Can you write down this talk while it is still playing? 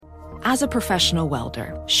As a professional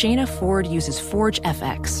welder, Shayna Ford uses Forge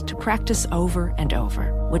FX to practice over and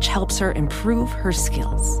over, which helps her improve her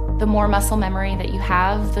skills. The more muscle memory that you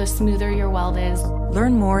have, the smoother your weld is.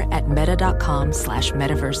 Learn more at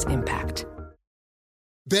meta.com/metaverse impact.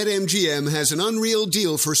 BetMGM has an unreal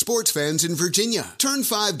deal for sports fans in Virginia. Turn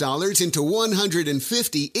 $5 into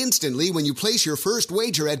 $150 instantly when you place your first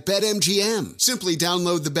wager at BetMGM. Simply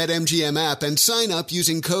download the BetMGM app and sign up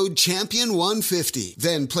using code CHAMPION150.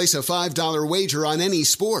 Then place a $5 wager on any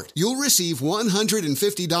sport. You'll receive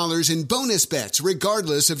 $150 in bonus bets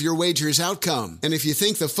regardless of your wager's outcome. And if you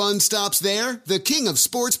think the fun stops there, the King of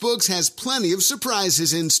Sportsbooks has plenty of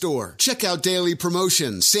surprises in store. Check out daily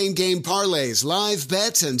promotions, same-game parlays, live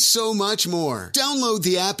bets, and so much more. Download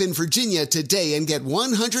the app in Virginia today and get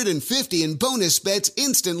 $150 in bonus bets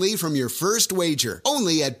instantly from your first wager.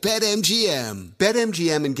 Only at BetMGM.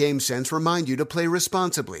 BetMGM and GameSense remind you to play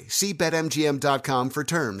responsibly. See BetMGM.com for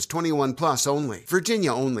terms. 21 plus only.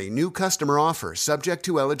 Virginia only. New customer offer subject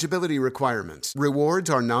to eligibility requirements.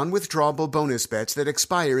 Rewards are non-withdrawable bonus bets that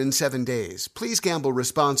expire in 7 days. Please gamble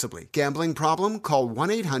responsibly. Gambling problem? Call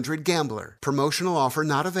 1-800-GAMBLER. Promotional offer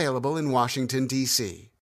not available in Washington, D.C.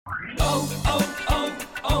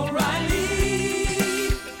 O'Reilly.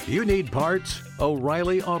 You need parts?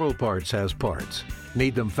 O'Reilly Auto Parts has parts.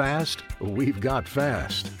 Need them fast? We've got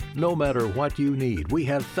fast. No matter what you need, we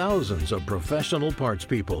have thousands of professional parts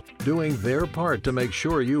people doing their part to make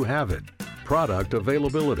sure you have it. Product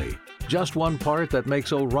availability. Just one part that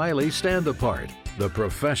makes O'Reilly stand apart. The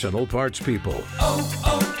professional parts people.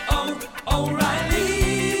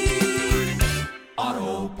 O'Reilly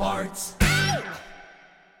Auto Parts.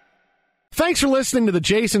 Thanks for listening to the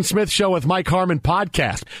Jason Smith Show with Mike Harmon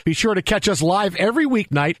podcast. Be sure to catch us live every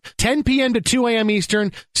weeknight, 10 p.m. to 2 a.m.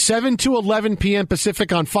 Eastern, 7 to 11 p.m.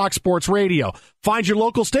 Pacific on Fox Sports Radio. Find your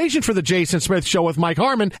local station for the Jason Smith Show with Mike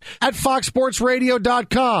Harmon at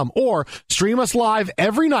foxsportsradio.com or stream us live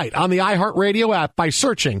every night on the iHeartRadio app by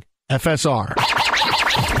searching FSR. Now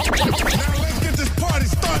let's get this party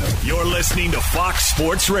started. You're listening to Fox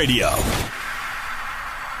Sports Radio.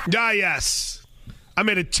 Yes. I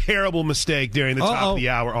made a terrible mistake during the top of the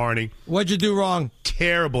hour, Arnie. What'd you do wrong?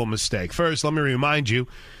 Terrible mistake. First, let me remind you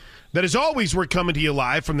that, as always, we're coming to you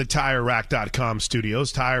live from the TireRack.com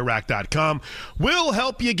studios. TireRack.com will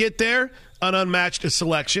help you get there. An unmatched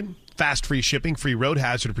selection, fast free shipping, free road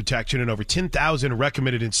hazard protection, and over 10,000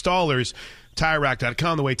 recommended installers.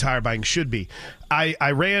 TireRack.com, the way tire buying should be.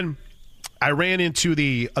 I ran into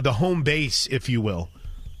the home base, if you will,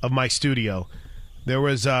 of my studio. There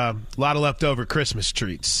was a lot of leftover Christmas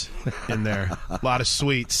treats in there, a lot of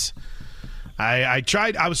sweets. I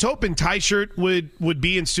tried. I was hoping Ty Shirt would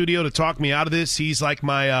be in studio to talk me out of this. He's like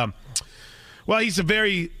my, he's a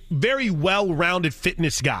very, very well-rounded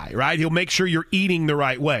fitness guy, right? He'll make sure you're eating the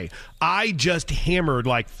right way. I just hammered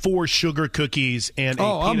like 4 sugar cookies and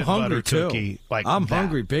a peanut butter cookie. I'm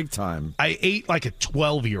hungry big time. I ate like a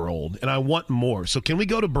 12-year-old, and I want more. So can we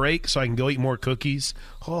go to break so I can go eat more cookies?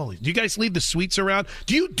 Holy, do you guys leave the sweets around?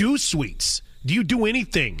 Do you do sweets? Do you do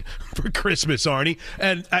anything for Christmas, Arnie?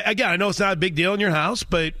 And again, I know it's not a big deal in your house,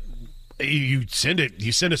 but you send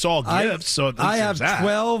us all gifts. So I have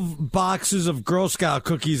 12 boxes of Girl Scout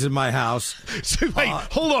cookies in my house. So wait,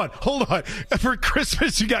 hold on. For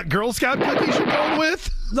Christmas, you got Girl Scout cookies you're going with?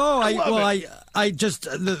 No, I just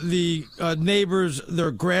the neighbors,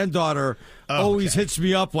 their granddaughter always hits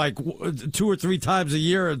me up like 2 or 3 times a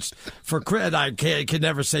year. It's for and I can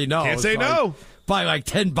never say no. Can't say no. Buy like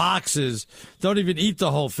 10 boxes, don't even eat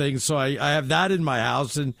the whole thing. So I have that in my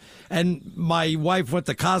house, and my wife went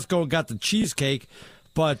to Costco and got the cheesecake,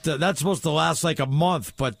 but that's supposed to last like a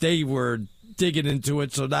month, but they were digging into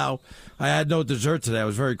it, so now I had no dessert today. I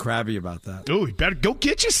was very crabby about that. Oh, you better go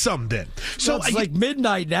get you some then. So it's like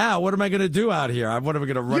midnight now. What am I going to do out here? What am I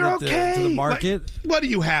going to run to the market? What do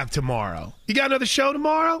you have tomorrow? You got another show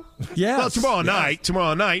tomorrow? Yeah. Well, tomorrow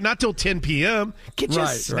night, not till 10 p.m. Get you a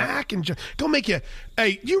snack and go make you.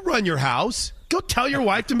 Hey, you run your house. Go tell your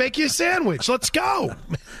wife to make you a sandwich. Let's go.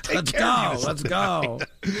 Let's go.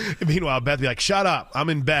 Meanwhile, Beth be like, shut up. I'm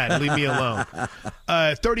in bed. Leave me alone.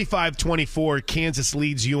 35-24, Kansas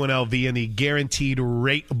leads UNLV in the Guaranteed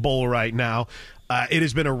Rate Bowl right now. It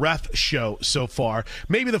has been a ref show so far.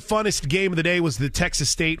 Maybe the funnest game of the day was the Texas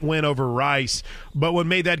State win over Rice. But what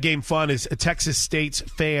made that game fun is Texas State's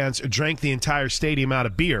fans drank the entire stadium out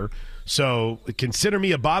of beer. So consider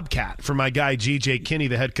me a Bobcat for my guy G.J. Kinney,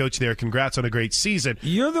 the head coach there. Congrats on a great season.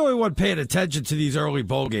 You're the only one paying attention to these early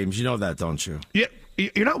bowl games. You know that, don't you? Yeah,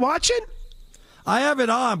 you're not watching? I have it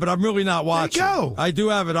on, but I'm really not watching. There you go. I do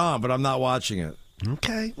have it on, but I'm not watching it.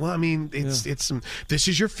 Okay. Well, I mean, it's this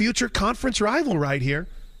is your future conference rival right here.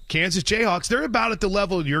 Kansas Jayhawks, they're about at the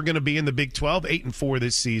level you're going to be in the Big 12, 8-4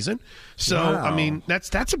 this season. So, wow. I mean,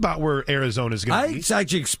 that's about where Arizona's going to be. I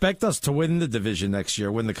actually expect us to win the division next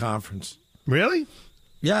year, win the conference. Really?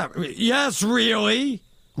 Yeah. Yes, really.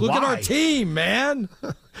 Look at our team, man.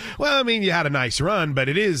 Well, I mean, you had a nice run, but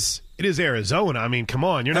it is Arizona. I mean, come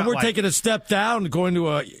on. We're taking a step down, going to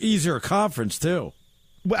a easier conference, too.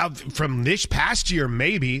 Well, from this past year,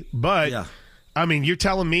 maybe, but... Yeah. I mean, you're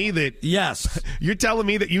telling me that... Yes. You're telling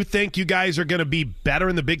me that you think you guys are going to be better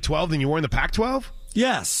in the Big 12 than you were in the Pac-12?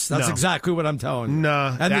 Yes, that's exactly what I'm telling you.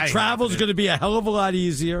 No. And the travel's going to be a hell of a lot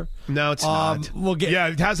easier. No, it's not.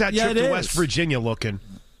 How's that trip to West Virginia looking?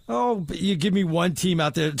 Oh, but you give me one team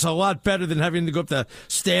out there. It's a lot better than having to go up to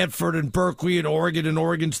Stanford and Berkeley and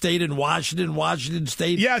Oregon State and Washington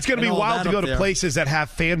State. Yeah, it's going to be wild to go to places that have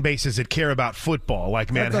fan bases that care about football,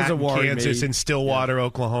 like Manhattan, Kansas, and Stillwater,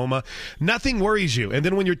 Oklahoma. Nothing worries you. And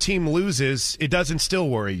then when your team loses, it doesn't still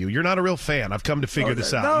worry you. You're not a real fan. I've come to figure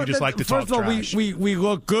this out. You just like to talk trash. First of all, we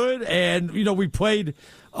look good, and, we played,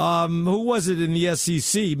 who was it in the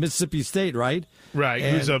SEC? Mississippi State, right? Right,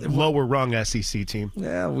 who's a lower-rung SEC team.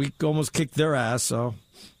 Yeah, we almost kicked their ass, so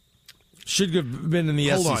should have been in the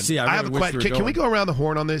SEC. I have a question. Can we go around the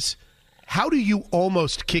horn on this? How do you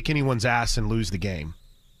almost kick anyone's ass and lose the game?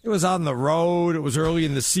 It was on the road. It was early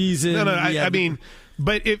in the season. No, I mean,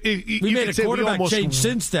 but if we made a quarterback change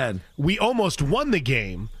since then. We almost won the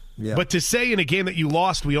game. Yeah. But to say in a game that you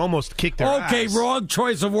lost, we almost kicked their ass. Okay, wrong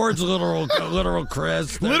choice of words, literal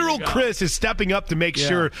Chris. Literal Chris is stepping up to make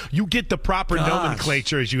sure you get the proper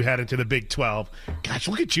nomenclature as you head into the Big 12. Gosh,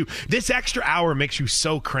 look at you. This extra hour makes you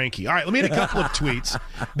so cranky. All right, let me hit a couple of tweets.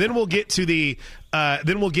 Then we'll get to the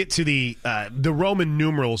Roman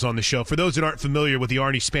numerals on the show. For those that aren't familiar with the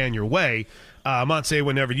Arnie Spanier way, Montse,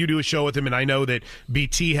 whenever you do a show with him, and I know that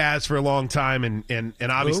BT has for a long time, and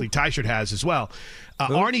obviously Teichert has as well.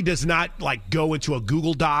 Arnie does not go into a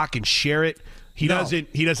Google Doc and share it. He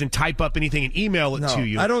doesn't type up anything and email it to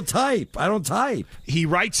you. I don't type. He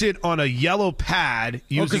writes it on a yellow pad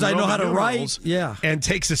using I know how to write. Yeah, and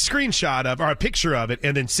takes a screenshot of or a picture of it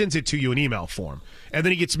and then sends it to you in email form. And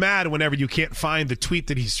then he gets mad whenever you can't find the tweet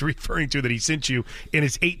that he's referring to that he sent you in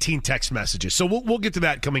his 18 text messages. So we'll get to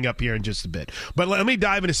that coming up here in just a bit. But let me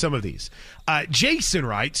dive into some of these. Jason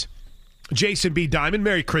writes, Jason B. Diamond,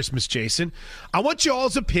 Merry Christmas, Jason. I want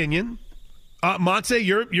y'all's opinion. Montse,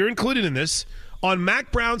 you're included in this. On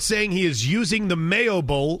Mac Brown saying he is using the Mayo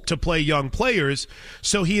Bowl to play young players,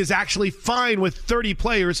 so he is actually fine with 30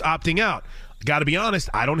 players opting out. Got to be honest,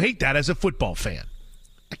 I don't hate that as a football fan.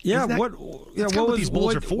 Yeah, what these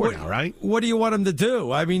bowls are for now, right? What do you want them to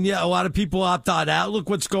do? I mean, a lot of people opt out. Look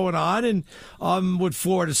what's going on and with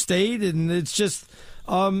Florida State, and it's just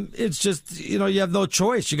you have no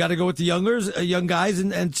choice. You got to go with the young guys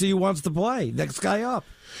and see who wants to play. Next guy up.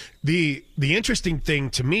 The interesting thing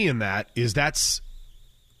to me in that is that's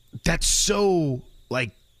so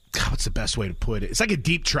what's the best way to put it? It's like a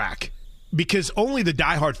deep track because only the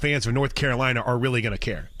diehard fans of North Carolina are really going to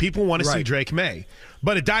care. People want to see Drake May.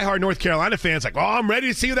 But a diehard North Carolina fan's like, I'm ready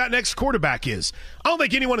to see who that next quarterback is. I don't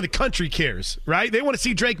think anyone in the country cares, right? They want to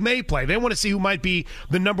see Drake May play. They want to see who might be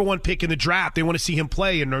the number one pick in the draft. They want to see him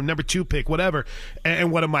play and or number two pick, whatever,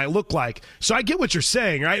 and what it might look like. So I get what you're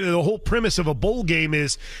saying, right? The whole premise of a bowl game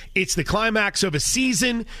is it's the climax of a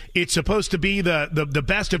season. It's supposed to be the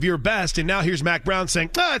best of your best. And now here's Mac Brown saying,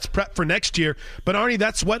 it's prep for next year. But Arnie,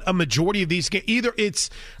 that's what a majority of these games, either it's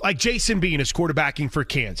like Jason Bean is quarterbacking for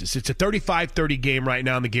Kansas. It's a 35-30 game right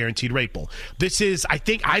now in the Guaranteed Rate Bowl. This is, I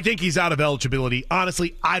think he's out of eligibility.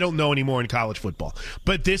 Honestly, I don't know anymore in college football.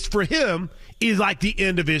 But this, for him, is like the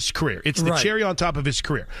end of his career. It's the cherry on top of his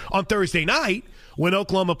career. On Thursday night, when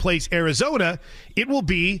Oklahoma plays Arizona, it will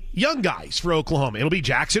be young guys for Oklahoma. It'll be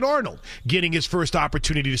Jackson Arnold getting his first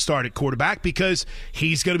opportunity to start at quarterback because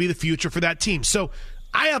he's going to be the future for that team. So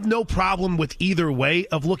I have no problem with either way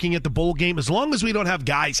of looking at the bowl game as long as we don't have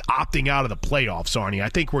guys opting out of the playoffs, Arnie. I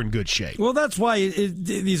think we're in good shape. Well, that's why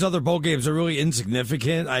these other bowl games are really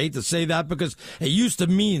insignificant. I hate to say that because it used to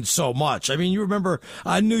mean so much. I mean, you remember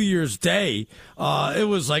on New Year's Day, it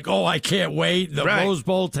was like, I can't wait. The Rose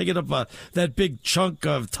Bowl taking up that big chunk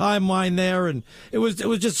of timeline there, and it was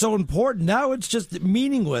just so important. Now it's just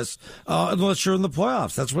meaningless unless you're in the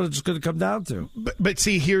playoffs. That's what it's going to come down to. But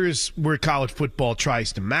see, here's where college football tries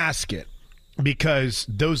to mask it because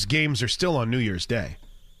those games are still on New Year's Day.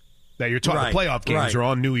 Now you're talking playoff games are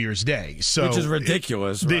on New Year's Day, so which is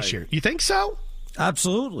ridiculous this year. You think so?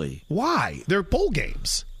 Absolutely. Why? They're bowl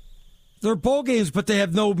games. They're bowl games, but they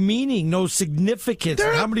have no meaning, no significance.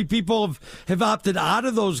 How many people have opted out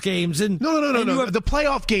of those games? And No. The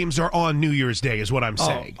playoff games are on New Year's Day is what I'm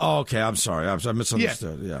saying. Oh, okay. I'm sorry. I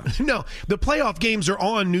misunderstood. Yeah. No, the playoff games are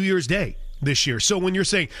on New Year's Day this year. So when you're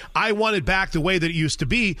saying, I want it back the way that it used to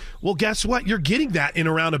be, well, guess what? You're getting that in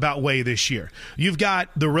a roundabout way this year. You've got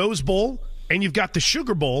the Rose Bowl and you've got the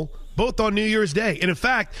Sugar Bowl, both on New Year's Day. And in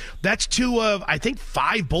fact, that's 2 of, I think,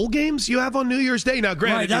 5 bowl games you have on New Year's Day. Now,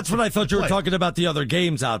 granted, right, that's what I thought you were talking about, the other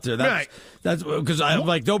games out there. That's because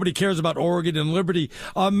nobody cares about Oregon and Liberty.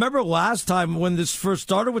 Remember last time when this first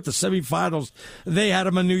started with the semifinals, they had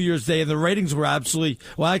them on New Year's Day, and the ratings were absolutely,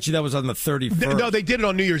 well, actually, that was on the 31st. No, they did it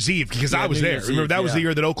on New Year's Eve because I was there. Remember, that was the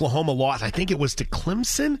year that Oklahoma lost. I think it was to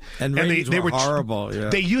Clemson. And ratings they were horrible. Yeah.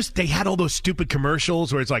 They had all those stupid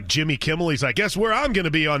commercials where it's like Jimmy Kimmel. He's like, guess where I'm going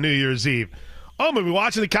to be on New Year's Eve? I'm going to be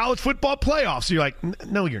watching the college football playoffs. So you're like,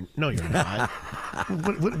 no, you're not.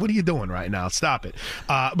 What are you doing right now? Stop it.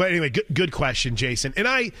 But anyway, good question, Jason. And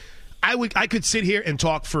I could sit here and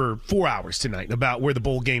talk for 4 hours tonight about where the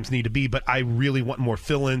bowl games need to be, but I really want more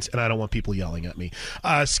fill-ins, and I don't want people yelling at me.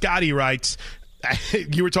 Scotty writes,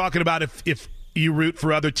 you were talking about if you root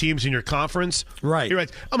for other teams in your conference. Right. He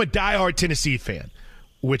writes, I'm a diehard Tennessee fan,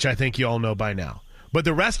 which I think you all know by now. But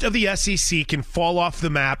the rest of the SEC can fall off the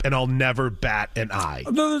map, and I'll never bat an eye.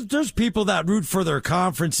 No, there's people that root for their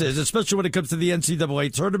conferences, especially when it comes to the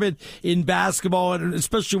NCAA tournament in basketball, and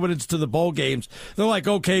especially when it's to the bowl games. They're like,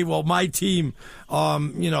 okay, well, my team,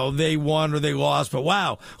 they won or they lost, but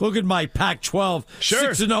wow, look at my Pac-12,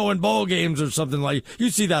 6-0 in bowl games or something like. You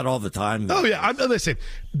see that all the time. Oh yeah, listen.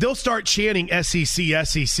 They'll start chanting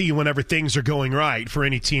SEC whenever things are going right for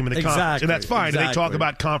any team in the conference, and that's fine. Exactly. And they talk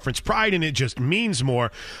about conference pride, and it just means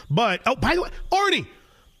more. But, by the way, Arnie,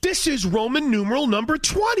 this is Roman numeral number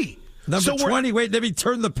 20. Number 20. Wait, let me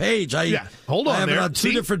turn the page. Hold on. I have there. it on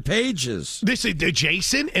two different pages. This is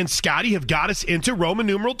Jason and Scotty have got us into Roman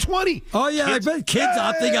numeral 20. Oh yeah, I bet kids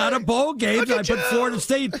opting out of bowl games. I put Florida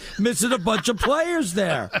State missing a bunch of players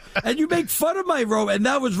there, and you make fun of my Roman. And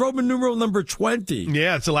that was Roman numeral number 20.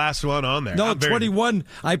 Yeah, it's the last one on there. No, 21.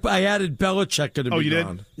 I added Belichick to be you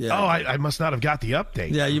gone. Did? Yeah. Oh, I must not have got the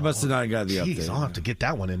update. Yeah, you must have not got the update. I'll have to get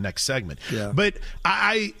that one in next segment. Yeah. But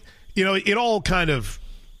it all kind of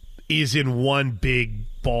is in one big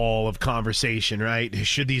ball of conversation, right?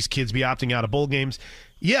 Should these kids be opting out of bowl games?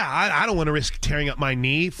 Yeah, I don't want to risk tearing up my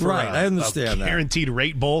knee for I understand a guaranteed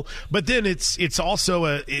rate bowl. But then it's also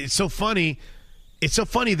it's so funny. It's so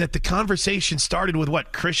funny that the conversation started with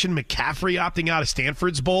Christian McCaffrey opting out of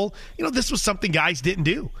Stanford's bowl. This was something guys didn't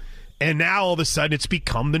do, and now all of a sudden it's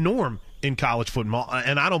become the norm in college football,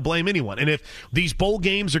 and I don't blame anyone. And if these bowl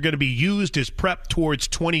games are going to be used as prep towards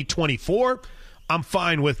 2024. I'm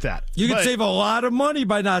fine with that. You can save a lot of money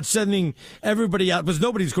by not sending everybody out, because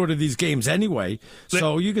nobody's going to these games anyway.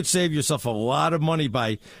 So you could save yourself a lot of money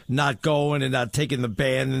by not going and not taking the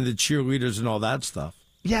band and the cheerleaders and all that stuff.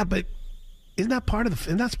 Yeah, but isn't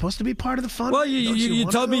that supposed to be part of the fun? Well, you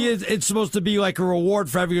told me it's supposed to be like a reward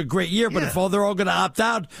for having a great year, but if they're all going to opt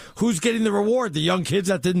out, who's getting the reward? The young kids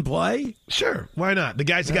that didn't play? Sure, why not? The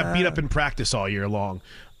guys that got beat up in practice all year long.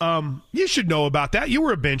 You should know about that. You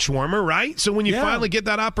were a bench warmer, right? So when you finally get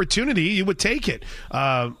that opportunity, you would take it.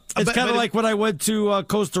 It's kind of like when I went to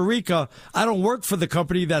Costa Rica. I don't work for the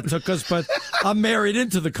company that took us, but I'm married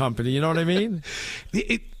into the company. You know what I mean?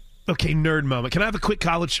 Okay, nerd moment. Can I have a quick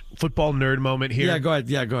college football nerd moment here?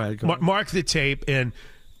 Yeah, go ahead. Mark the tape. And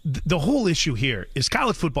the whole issue here is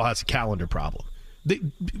college football has a calendar problem.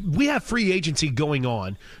 We have free agency going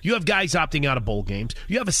on. You have guys opting out of bowl games.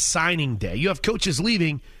 You have a signing day. You have coaches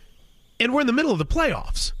leaving. And we're in the middle of the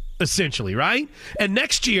playoffs, essentially, right? And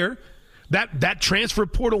next year, that transfer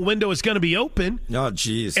portal window is going to be open. Oh,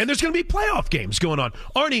 jeez. And there's going to be playoff games going on.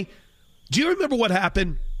 Arnie, do you remember what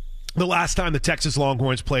happened the last time the Texas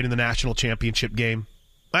Longhorns played in the national championship game?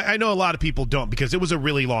 I know a lot of people don't, because it was a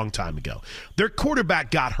really long time ago. Their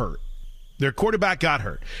quarterback got hurt.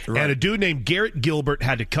 Right. And a dude named Garrett Gilbert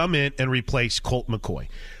had to come in and replace Colt McCoy.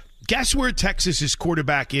 Guess where Texas's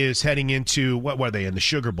quarterback is heading into, what were they, in the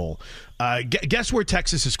Sugar Bowl? Guess where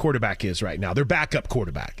Texas's quarterback is right now, their backup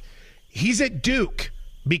quarterback. He's at Duke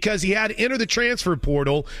because he had to enter the transfer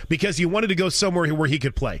portal because he wanted to go somewhere where he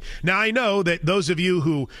could play. Now, I know that those of you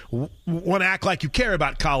who want to act like you care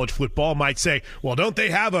about college football might say, well, don't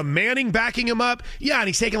they have a Manning backing him up? Yeah, and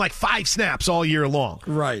he's taking like 5 snaps all year long.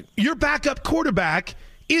 Right. Your backup quarterback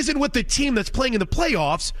isn't with the team that's playing in the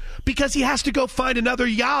playoffs because he has to go find another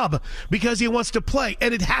job because he wants to play.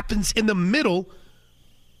 And it happens in the middle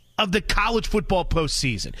of the college football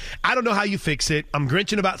postseason. I don't know how you fix it. I'm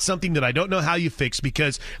grinching about something that I don't know how you fix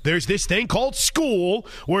because there's this thing called school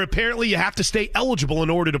where apparently you have to stay eligible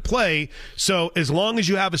in order to play. So as long as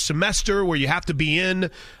you have a semester where you have to be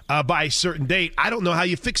in by a certain date, I don't know how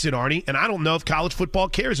you fix it, Arnie, and I don't know if college football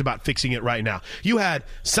cares about fixing it right now. You had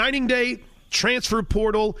signing day, transfer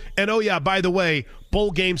portal, and oh yeah, by the way,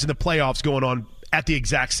 bowl games and the playoffs going on at the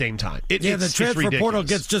exact same time. The transfer portal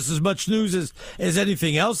gets just as much news as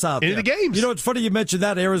anything else out there. In the games. You know, it's funny you mentioned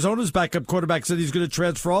that. Arizona's backup quarterback said he's going to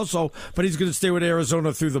transfer also, but he's going to stay with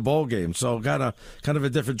Arizona through the bowl game. So kind of a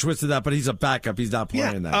different twist to that, but he's a backup. He's not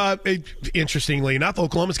playing that. Interestingly enough,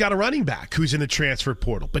 Oklahoma's got a running back who's in the transfer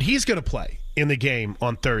portal, but he's going to play in the game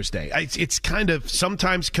on Thursday. It's kind of,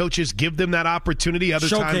 sometimes coaches give them that opportunity. Other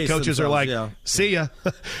times coaches are like, see ya.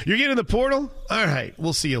 You're getting in the portal? All right,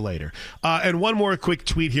 we'll see you later. And one more quick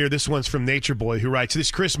tweet here. This one's from Nature Boy, who writes,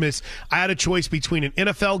 this Christmas, I had a choice between an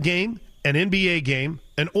NFL game, an NBA game,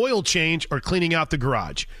 an oil change, or cleaning out the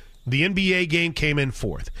garage. The NBA game came in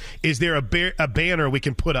fourth. Is there a banner we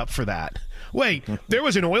can put up for that? Wait, there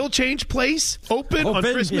was an oil change place open on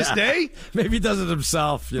Christmas Day? Maybe he does it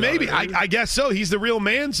himself. Maybe. I guess so. He's the real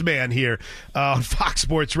man's man here on Fox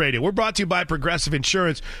Sports Radio. We're brought to you by Progressive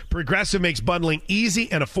Insurance. Progressive makes bundling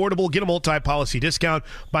easy and affordable. Get a multi-policy discount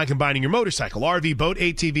by combining your motorcycle, RV, boat,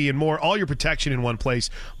 ATV, and more. All your protection in one place.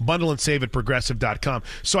 Bundle and save at Progressive.com.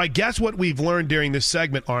 So I guess what we've learned during this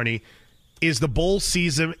segment, Arnie, is the bowl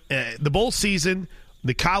season,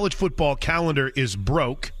 the college football calendar is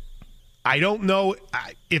broke. I don't know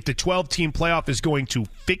if the 12-team playoff is going to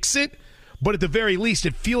fix it, but at the very least,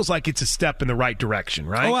 it feels like it's a step in the right direction,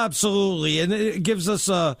 right? Oh, absolutely. And it gives us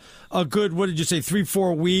a good,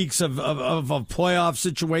 3-4 weeks of a playoff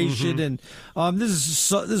situation. Mm-hmm. And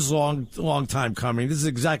this is a long time coming. This is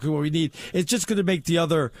exactly what we need. It's just going to make the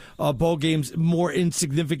other bowl games more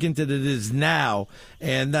insignificant than it is now.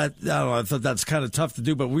 And that, I don't know, I thought that's kind of tough to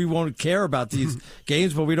do, but we won't care about these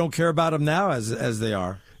games, but we don't care about them now as they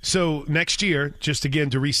are. So next year, just again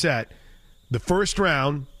to reset, the first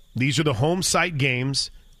round, these are the home site games.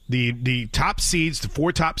 The top seeds, the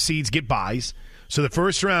 4 top seeds get byes. So the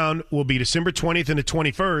first round will be December 20th and the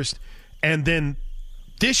 21st. And then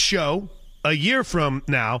this show, a year from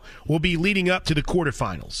now, will be leading up to the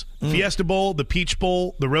quarterfinals. Fiesta Bowl, the Peach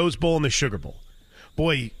Bowl, the Rose Bowl, and the Sugar Bowl.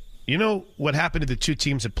 Boy, you know what happened to the 2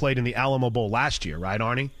 teams that played in the Alamo Bowl last year, right,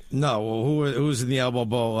 Arnie? No. Well, who was in the Alamo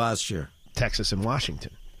Bowl last year? Texas and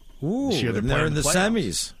Washington. Ooh, and they're in the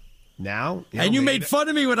semis. Now, and you made fun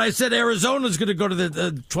of me when I said Arizona's going to go to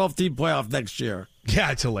the 12-team playoff next year.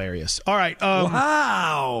 Yeah, it's hilarious. All right.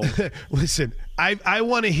 Wow. Listen, I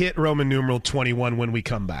want to hit Roman numeral 21 when we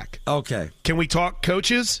come back. Okay. Can we talk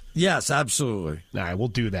coaches? Yes, absolutely. All right, we'll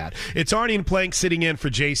do that. It's Arnie and Plank sitting in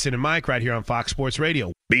for Jason and Mike right here on Fox Sports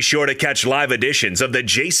Radio. Be sure to catch live editions of The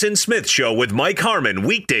Jason Smith Show with Mike Harmon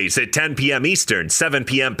weekdays at 10 p.m. Eastern, 7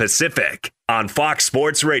 p.m. Pacific on Fox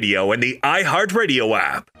Sports Radio and the iHeartRadio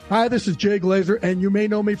app. Hi, this is Jay Glazer, and you may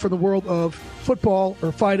know me from the world of football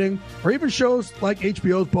or fighting or even shows like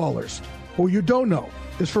HBO's Ballers. What you don't know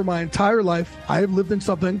is for my entire life, I have lived in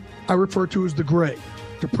something I refer to as the gray.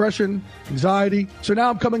 Depression, anxiety. So now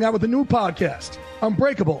I'm coming out with a new podcast,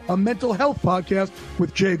 Unbreakable, a mental health podcast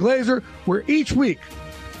with Jay Glazer, where each week,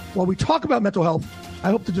 while we talk about mental health, I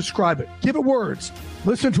hope to describe it, give it words.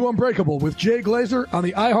 Listen to Unbreakable with Jay Glazer on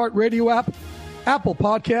the iHeartRadio app, Apple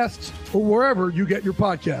Podcasts, or wherever you get your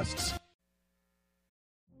podcasts.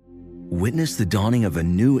 Witness the dawning of a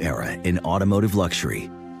new era in automotive luxury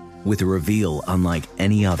with a reveal unlike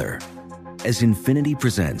any other as Infiniti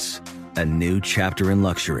presents a new chapter in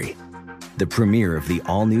luxury, the premiere of the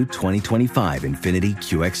all-new 2025 Infiniti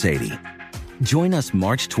QX80. Join us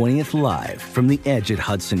March 20th live from the Edge at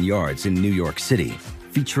Hudson Yards in New York City,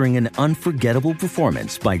 featuring an unforgettable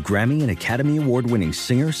performance by Grammy and Academy Award-winning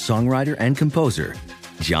singer, songwriter, and composer,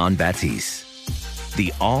 Jon Batiste.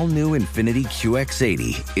 The all-new Infiniti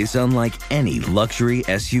QX80 is unlike any luxury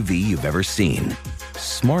SUV you've ever seen.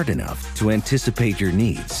 Smart enough to anticipate your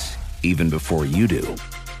needs, even before you do.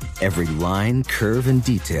 Every line, curve, and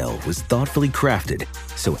detail was thoughtfully crafted,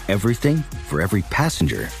 so everything for every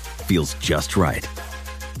passenger feels just right.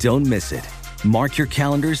 Don't miss it. Mark your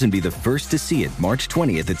calendars and be the first to see it March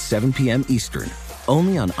 20th at 7 p.m. Eastern,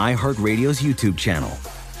 only on iHeartRadio's YouTube channel.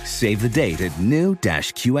 Save the date at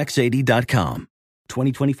new-QX80.com.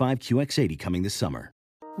 2025 QX80 coming this summer.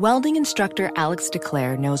 Welding instructor Alex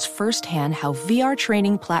DeClaire knows firsthand how VR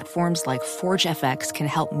training platforms like ForgeFX can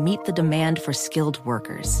help meet the demand for skilled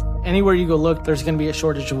workers. Anywhere you go look, there's going to be a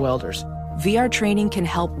shortage of welders. VR training can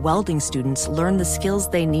help welding students learn the skills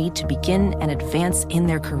they need to begin and advance in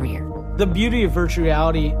their career. The beauty of virtual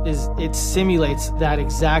reality is it simulates that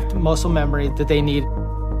exact muscle memory that they need.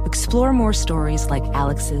 Explore more stories like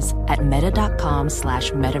Alex's at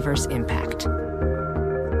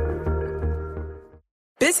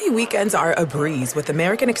meta.com/metaverseimpact. Busy weekends are a breeze with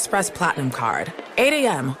American Express Platinum Card. 8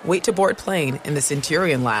 a.m., wait to board plane in the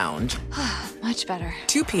Centurion Lounge. Much better.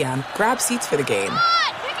 2 p.m., grab seats for the game.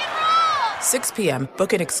 6 p.m.,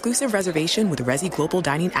 book an exclusive reservation with Resy Global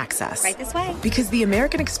Dining Access. Right this way. Because the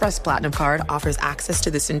American Express Platinum Card offers access to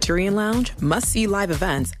the Centurion Lounge, must-see live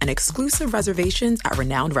events, and exclusive reservations at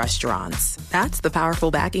renowned restaurants. That's the powerful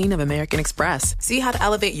backing of American Express. See how to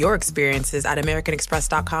elevate your experiences at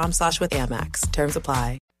americanexpress.com/withAmex. Terms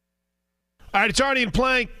apply. All right, it's Arnie and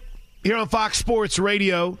Plank here on Fox Sports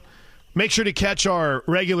Radio. Make sure to catch our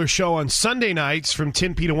regular show on Sunday nights from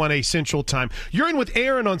 10 p to 1 a Central Time. You're in with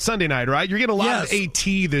Aaron on Sunday night, right? You're getting a lot of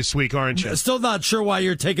AT this week, aren't you? Still not sure why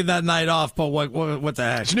you're taking that night off, but what the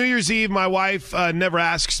heck? It's New Year's Eve. My wife never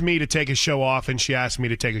asks me to take a show off, and she asked me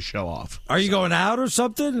to take a show off. Are you going out or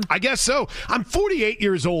something? I guess so. I'm 48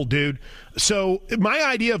 years old, dude. So my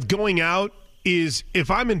idea of going out is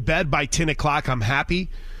if I'm in bed by 10 o'clock, I'm happy.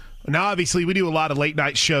 Now, obviously, we do a lot of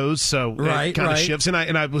late-night shows, so it kind of shifts. And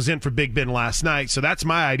I was in for Big Ben last night, so that's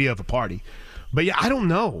my idea of a party. But, yeah, I don't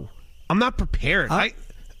know. I'm not prepared. I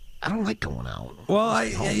don't like going out. Well,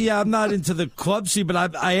 I'm not into the club scene,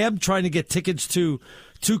 but I am trying to get tickets to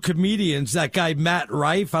two comedians. That guy, Matt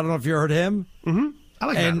Rife, I don't know if you heard him. Mm-hmm. I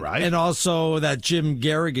like Matt Rife. And also that Jim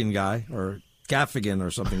Garrigan guy, or Gaffigan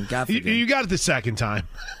or something. Gaffigan. You got it the second time.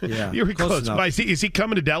 Yeah. You were close. Is he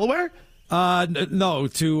coming to Delaware? No,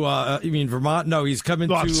 to you mean Vermont? No, he's coming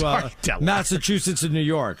to Massachusetts and New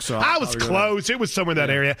York. So I was close. It was somewhere in that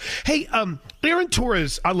area. Hey, Aaron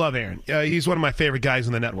Torres, I love Aaron. He's one of my favorite guys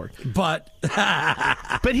on the network. But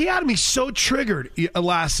he had me so triggered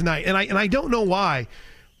last night, and I don't know why.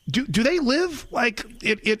 Do they live like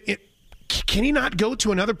it? Can he not go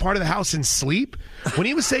to another part of the house and sleep? When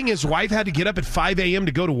he was saying his wife had to get up at 5 a.m.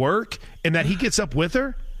 to go to work, and that he gets up with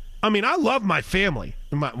her. I mean, I love my family,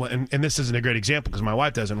 and this isn't a great example because my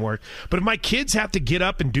wife doesn't work, but if my kids have to get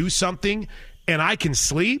up and do something and I can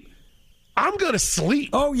sleep, I'm going to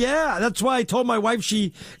sleep. Oh, yeah. That's why I told my wife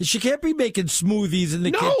she can't be making smoothies in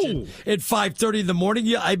the kitchen at 5:30 in the morning.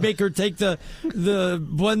 Yeah, I make her take the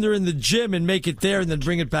blender in the gym and make it there and then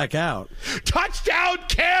bring it back out. Touchdown,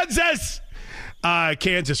 Kansas!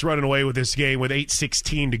 Kansas running away with this game with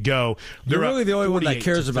 8:16 to go. You're really the only one that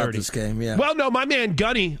cares about this game, yeah. Well, no, my man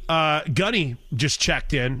Gunny just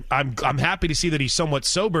checked in. I'm happy to see that he's somewhat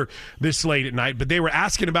sober this late at night, but they were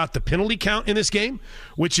asking about the penalty count in this game,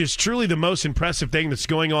 which is truly the most impressive thing that's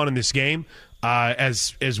going on in this game.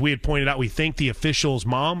 As we had pointed out, we think the official's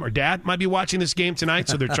mom or dad might be watching this game tonight,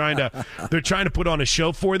 so they're trying to put on a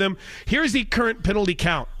show for them. Here's the current penalty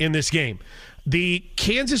count in this game. The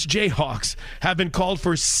Kansas Jayhawks have been called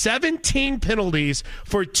for 17 penalties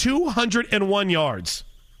for 201 yards.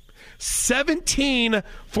 17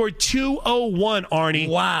 for 201, Arnie.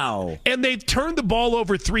 Wow. And they've turned the ball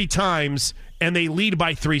over 3 times, and they lead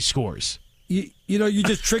by 3 scores. You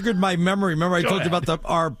just triggered my memory. Remember I told you about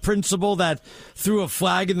our principal that threw a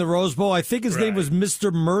flag in the Rose Bowl? I think his name was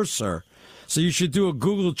Mr. Mercer. So you should do a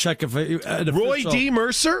Google check. Roy D.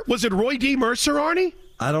 Mercer? Was it Roy D. Mercer, Arnie?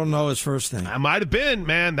 I don't know his first name. I might have been,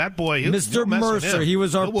 man. That boy. Mr. Mercer. He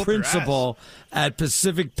was our principal at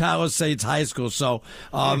Pacific Palisades High School. So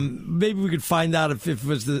maybe we could find out if it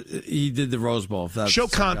was he did the Rose Bowl. If that's show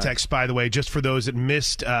context, by the way, just for those that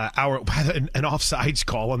missed an offsides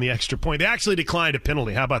call on the extra point. They actually declined a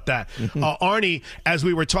penalty. How about that? Arnie, as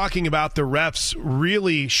we were talking about the refs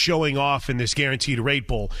really showing off in this Guaranteed Rate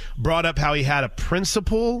Bowl, brought up how he had a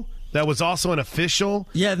principal that was also an official.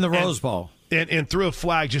 Yeah, in the Rose Bowl. And threw a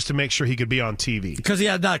flag just to make sure he could be on TV. Because he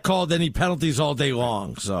had not called any penalties all day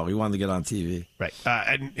long, so he wanted to get on TV. Right.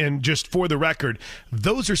 And just for the record,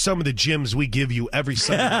 those are some of the gems we give you every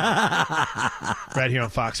Sunday right here on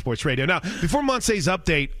Fox Sports Radio. Now, before Montse's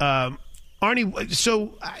update, Arnie,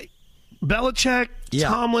 so Belichick,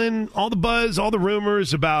 Tomlin, all the buzz, all the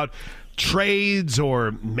rumors about trades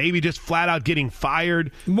or maybe just flat out getting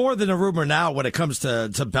fired. More than a rumor now when it comes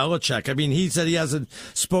to Belichick. I mean, he said he hasn't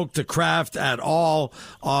spoke to Kraft at all.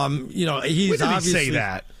 He's obviously say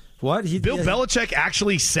that. What? Bill Belichick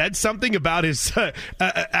actually said something about his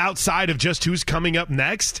outside of just who's coming up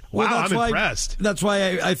next? Wow, I'm impressed. That's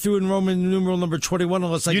why I threw in Roman numeral number 21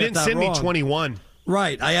 unless I got that wrong. You didn't send me 21.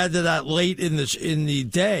 Right. I added that late in the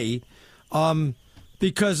day.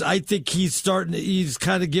 because I think he's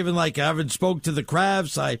kind of given, like, I haven't spoke to the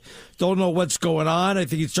Crabs. I don't know what's going on. I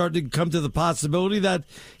think he's starting to come to the possibility that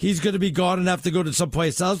he's going to be gone and have to go to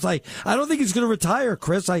someplace else. I don't think he's going to retire,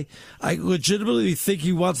 Chris. I legitimately think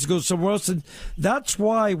he wants to go somewhere else. And that's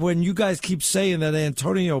why when you guys keep saying that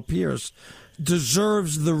Antonio Pierce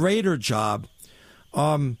deserves the Raider job,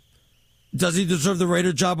 does he deserve the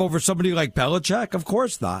Raider job over somebody like Belichick? Of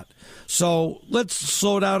course not. So let's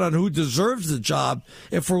slow down on who deserves the job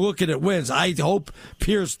if we're looking at wins. I hope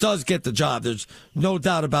Pierce does get the job. There's no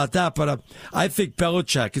doubt about that. But I think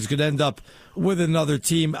Belichick is going to end up with another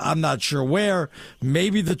team. I'm not sure where.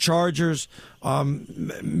 Maybe the Chargers,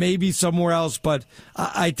 maybe somewhere else. But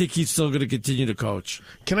I think he's still going to continue to coach.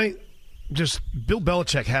 Bill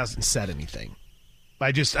Belichick hasn't said anything.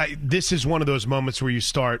 This is one of those moments where you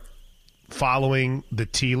start following the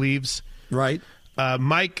tea leaves. Right.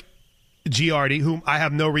 Mike Giardi, whom I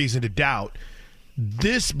have no reason to doubt,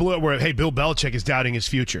 this blew up where, hey, Bill Belichick is doubting his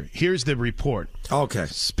future. Here's the report. Okay.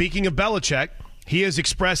 Speaking of Belichick, he has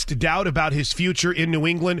expressed doubt about his future in New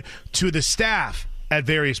England to the staff at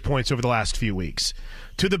various points over the last few weeks.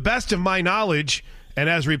 To the best of my knowledge, and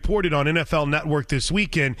as reported on NFL Network this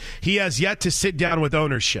weekend, he has yet to sit down with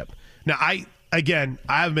ownership. Now, I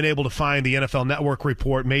haven't been able to find the NFL Network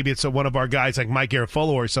report. Maybe it's one of our guys like Mike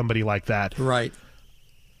Garafolo or somebody like that. Right.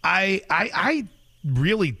 I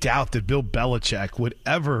really doubt that Bill Belichick would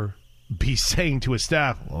ever be saying to his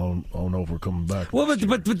staff, "Oh no, we're coming back." Well,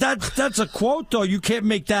 but that's a quote, though. You can't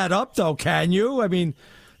make that up, though, can you? I mean,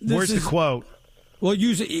 where's the quote? Well,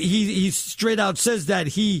 he straight out says that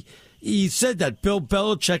he said that Bill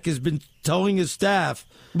Belichick has been telling his staff,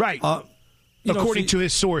 right, according to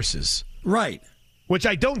his sources. Right. Which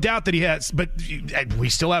I don't doubt that he has, but we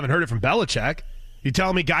still haven't heard it from Belichick. You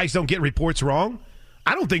telling me guys don't get reports wrong?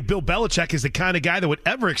 I don't think Bill Belichick is the kind of guy that would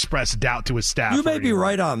ever express doubt to his staff. You may be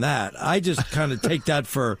right on that. I just kind of take that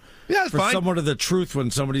for somewhat of the truth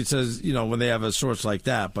when somebody says, when they have a source like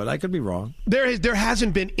that, but I could be wrong. There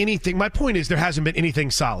hasn't been anything. My point is there hasn't been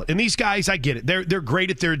anything solid. And these guys, I get it. They're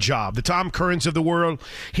great at their job. The Tom Currans of the world,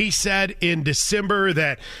 he said in December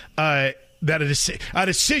that a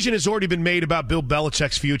decision has already been made about Bill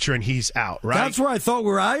Belichick's future, and he's out, right? That's where I thought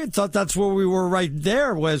I thought that's where we were right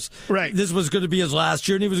there, this was going to be his last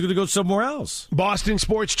year, and he was going to go somewhere else. Boston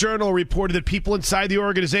Sports Journal reported that people inside the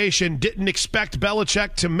organization didn't expect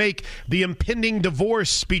Belichick to make the impending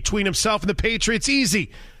divorce between himself and the Patriots easy.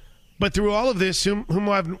 But through all of this,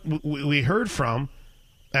 whom we heard from,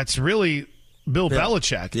 that's really Bill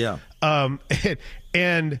Belichick. Yeah.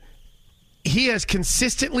 And he has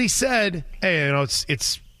consistently said, "Hey,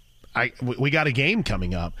 we got a game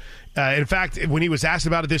coming up." In fact, when he was asked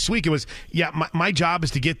about it this week, it was, my job is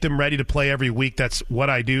to get them ready to play every week. That's what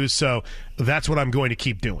I do, so that's what I'm going to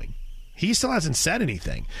keep doing." He still hasn't said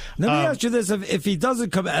anything. Let me ask you this. If he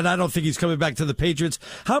doesn't come, and I don't think he's coming back to the Patriots,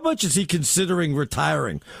 how much is he considering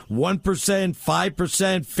retiring? 1%,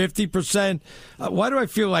 5%, 50%? Why do I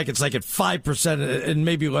feel like it's like at 5% and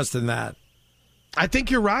maybe less than that? I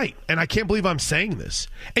think you're right, and I can't believe I'm saying this.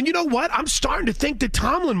 And you know what? I'm starting to think that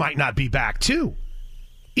Tomlin might not be back, too.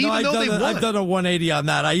 I've done a 180 on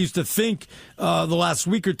that. I used to think the last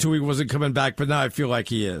week or two he wasn't coming back, but now I feel like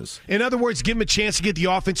he is. In other words, give him a chance to get the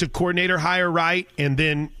offensive coordinator hire right, and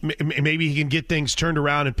then maybe he can get things turned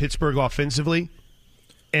around in Pittsburgh offensively.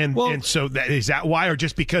 And so is that why, or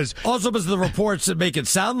just because? Also, because the reports that make it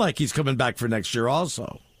sound like he's coming back for next year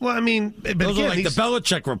also. Well, I mean, but those again, are like the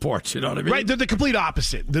Belichick reports, you know what I mean? Right, they're the complete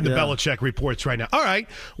opposite than the Belichick reports right now. All right,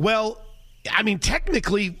 well, I mean,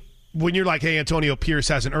 technically, when you're like, hey, Antonio Pierce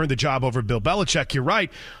hasn't earned the job over Bill Belichick, you're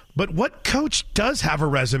right. But what coach does have a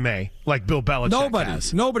resume like Bill Belichick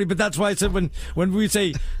has? Nobody. But that's why I said when we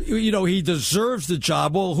say, he deserves the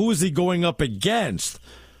job, well, who is he going up against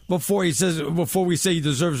before we say he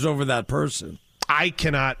deserves it over that person? I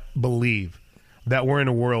cannot believe that we're in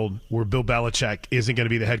a world where Bill Belichick isn't going to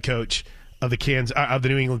be the head coach of the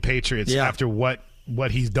New England Patriots after what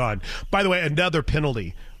he's done. By the way, another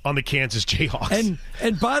penalty on the Kansas Jayhawks.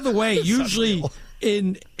 And by the way, usually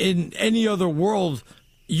in any other world,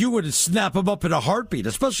 you would snap him up in a heartbeat,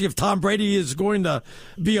 especially if Tom Brady is going to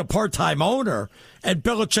be a part-time owner and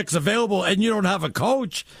Belichick's available and you don't have a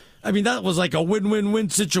coach. I mean, that was like a win-win-win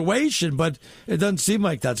situation, but it doesn't seem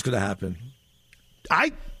like that's going to happen.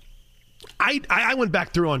 I went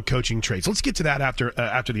back through on coaching traits. Let's get to that after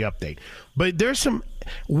the update. But there's some.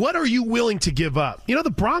 What are you willing to give up? The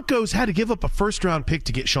Broncos had to give up a first-round pick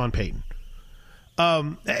to get Sean Payton.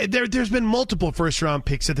 There's been multiple first-round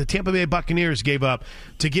picks that the Tampa Bay Buccaneers gave up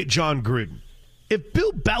to get John Gruden. If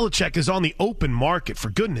Bill Belichick is on the open market, for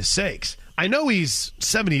goodness sakes, I know he's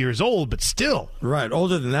 70 years old, but still. Right,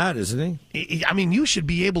 older than that, isn't he? I mean, you should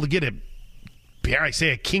be able to get a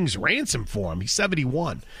king's ransom for him. He's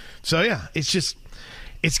 71. So, yeah, it's just...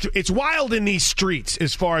 It's wild in these streets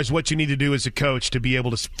as far as what you need to do as a coach to be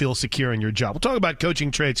able to feel secure in your job. We'll talk about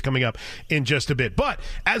coaching trades coming up in just a bit. But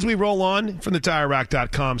as we roll on from the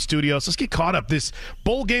TireRack.com studios, let's get caught up. This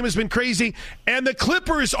bowl game has been crazy, and the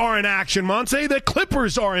Clippers are in action, Monse. The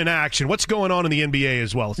Clippers are in action. What's going on in the NBA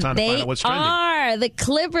as well? It's time to find out what's trending. The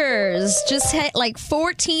Clippers just hit like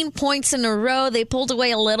 14 points in a row. They pulled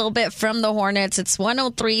away a little bit from the Hornets. It's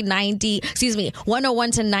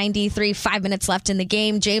 101 to 93, 5 minutes left in the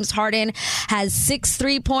game. James Harden has 6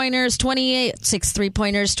 3-pointers,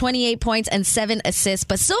 28 points, and 7 assists,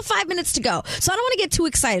 but still 5 minutes to go. So I don't want to get too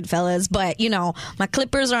excited, fellas, but, my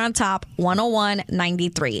Clippers are on top,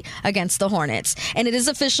 101-93 against the Hornets. And it is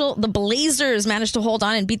official, the Blazers managed to hold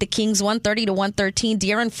on and beat the Kings 130-113.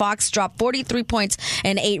 De'Aaron Fox dropped 43 points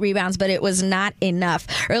and 8 rebounds, but it was not enough.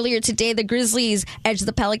 Earlier today, the Grizzlies edged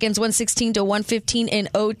the Pelicans 116-115 in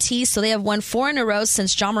OT, so they have won 4 in a row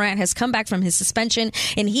since Ja Morant has come back from his suspension,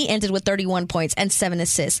 and he ended with 31 points and 7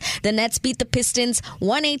 assists. The Nets beat the Pistons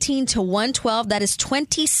 118-112. That is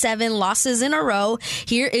 27 losses in a row.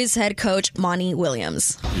 Here is head coach Monty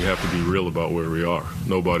Williams. You have to be real about where we are.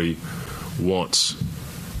 Nobody wants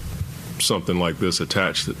something like this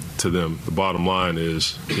attached to them. The bottom line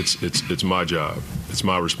is it's my job. It's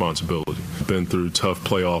my responsibility. I've been through tough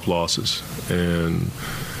playoff losses, and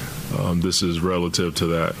this is relative to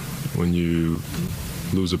that. When you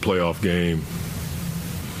lose a playoff game,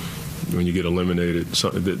 when you get eliminated,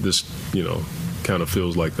 this kind of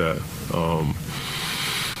feels like that.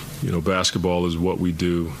 Basketball is what we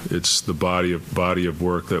do. It's the body of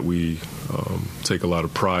work that we take a lot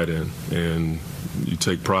of pride in, and you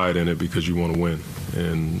take pride in it because you want to win,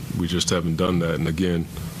 and we just haven't done that. And again,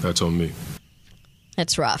 that's on me.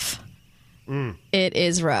 It's rough. It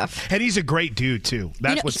is rough. And he's a great dude, too.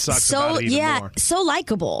 That's what sucks about it even more. So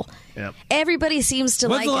likable. Yep. Everybody seems to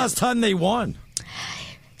like him. When's the last time they won?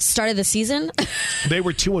 Start of the season? They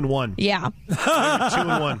were 2-1. Yeah. They were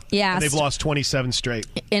 2-1. Yeah. And they've lost 27 straight.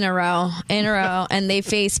 In a row. And they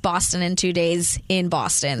face Boston in 2 days in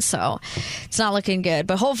Boston. So it's not looking good.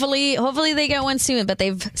 But hopefully they get one soon. But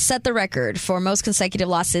they've set the record for most consecutive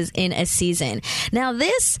losses in a season. Now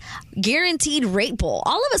this guaranteed rate bowl,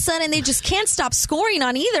 all of a sudden they just can't stop scoring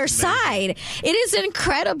on either side. It is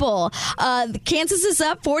incredible. Kansas is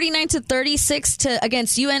up 49-36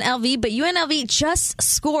 against UNLV. But UNLV just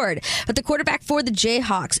scored. But the quarterback for the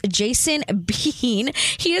Jayhawks, Jason Bean,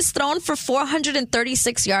 he has thrown for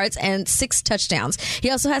 436 yards and 6 touchdowns. He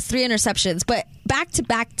also has 3 interceptions, but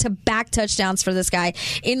back-to-back touchdowns for this guy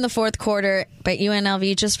in the fourth quarter. But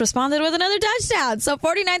UNLV just responded with another touchdown. So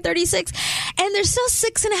 49-36. And there's still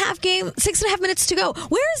 6.5 minutes to go.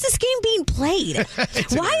 Where is this game being played?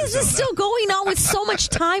 Why is this still going on with so much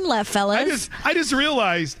time left, fellas? I just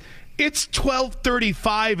realized it's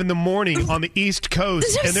 12:35 in the morning on the East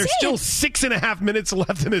Coast, and there's still 6.5 minutes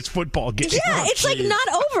left in this football game. Yeah, it's like not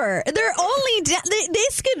over. They're only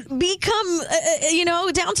this could become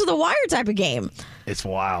down to the wire type of game. It's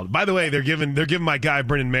wild. By the way, they're giving my guy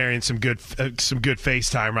Brendan Marion some good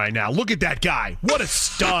FaceTime right now. Look at that guy! What a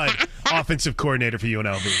stud offensive coordinator for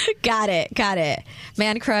UNLV. Got it.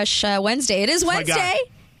 Man Crush Wednesday. It is Wednesday.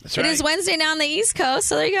 That's right. It is Wednesday now on the East Coast.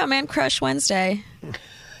 So there you go, Man Crush Wednesday.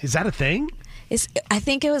 Is that a thing? I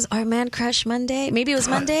think it was our Man Crush Monday. Maybe it was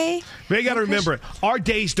Monday. You got to remember, our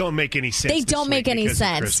days don't make any sense. They don't make any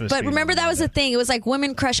sense. But remember, that was the thing. It was like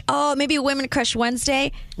Women Crush. Oh, maybe Women Crush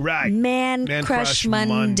Wednesday. Right. Man Crush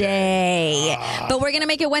Monday. But we're going to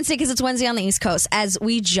make it Wednesday because it's Wednesday on the East Coast, as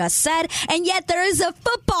we just said. And yet there is a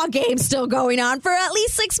football game still going on for at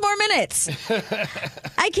least 6 more minutes.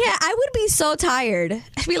 I would be so tired.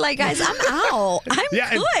 I'd be like, guys, I'm out. I'm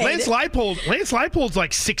good. Lance Leipold's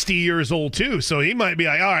like 60 years old, too. So he might be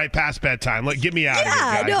like, all right, past bedtime. Get me out of here,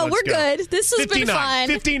 guys. Yeah, no, Let's we're go. good. This has been fun.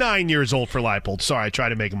 59 years old for Leipold. Sorry, I tried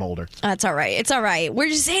to make him older. That's all right. It's all right. We're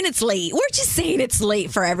just saying it's late. We're just saying it's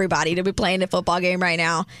late for everybody to be playing a football game right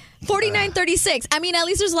now. 49-36. I mean, at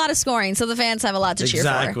least there's a lot of scoring, so the fans have a lot to cheer for.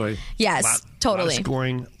 Exactly. Yes, totally. A lot of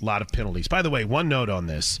scoring, a lot of penalties. By the way, one note on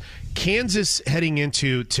this. Kansas heading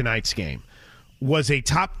into tonight's game was a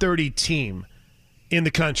top 30 team in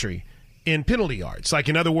the country in penalty yards. Like,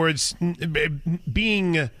 in other words,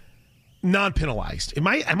 being non-penalized. Am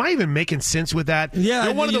I even making sense with that? Yeah.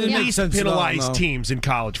 They're one of the least penalized teams in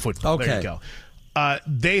college football. Okay. There you go.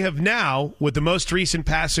 They have now, with the most recent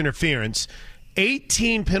pass interference,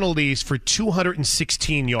 18 penalties for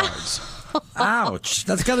 216 yards. Ouch.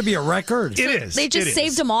 That's got to be a record. It is. They just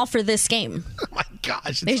saved them all for this game. Oh, my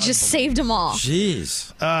gosh. They just saved them all.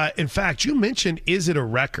 Jeez. In fact, you mentioned, is it a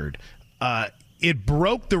record? It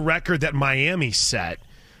broke the record that Miami set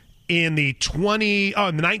in the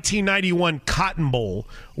 1991 Cotton Bowl,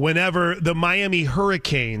 whenever the Miami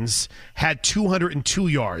Hurricanes had 202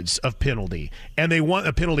 yards of penalty, and they won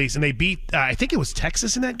penalties, and they beat, I think it was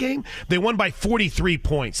Texas in that game. They won by 43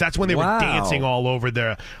 points. That's when they were dancing all over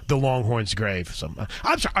the Longhorns' grave. So,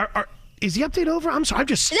 I'm sorry. Is the update over? I'm sorry. I'm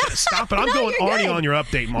just stopping. I'm going Arnie on your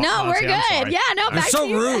update, Mom. No, we're good. Yeah, no, back so to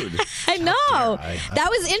you. rude. I know.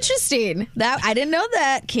 That was interesting. I didn't know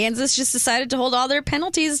that Kansas just decided to hold all their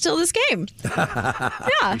penalties till this game. Yeah.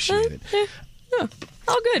 Appreciate it. Yeah.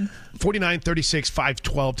 All good. 49-36,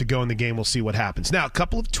 5:12 to go in the game. We'll see what happens. Now, a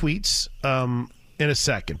couple of tweets in a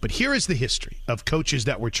second. But here is the history of coaches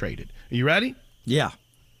that were traded. Are you ready? Yeah.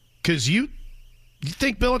 Because you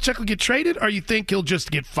think Belichick will get traded, or you think he'll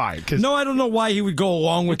just get fired? No, I don't know why he would go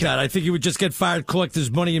along with that. I think he would just get fired, collect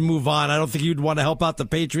his money, and move on. I don't think he would want to help out the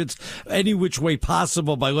Patriots any which way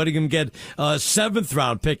possible by letting him get a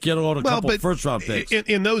 7th-round pick, get a couple first-round picks.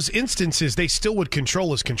 In those instances, they still would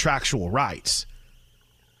control his contractual rights.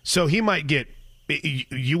 So he might get –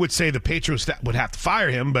 you would say the Patriots would have to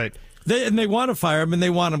fire him, but – They want to fire him, and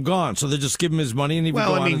they want him gone. So they just give him his money, and he would go on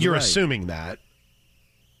his way. Well, I mean, you're assuming that.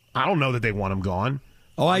 I don't know that they want him gone.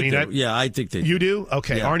 Oh, I do. I think they do. You do?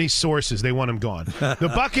 Okay, yeah. Arnie's sources, they want him gone.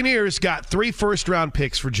 The Buccaneers got 3 first-round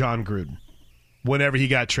picks for John Gruden whenever he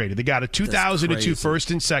got traded. They got a 2002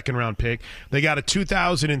 first and second-round pick. They got a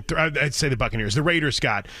 2003 – I'd say the Buccaneers. The Raiders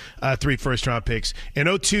got 3 first-round picks.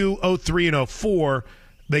 In 02, 03, and 04 –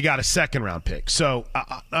 they got a second-round pick. So,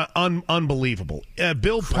 unbelievable.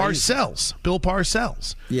 Bill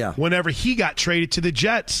Parcells. Yeah. Whenever he got traded to the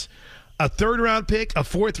Jets, a 3rd-round pick, a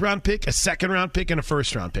 4th-round pick, a 2nd-round pick, and a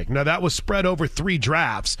 1st-round pick. Now, that was spread over 3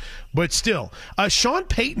 drafts, but still. Sean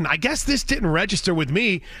Payton, I guess this didn't register with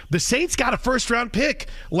me. The Saints got a 1st-round pick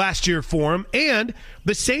last year for him, and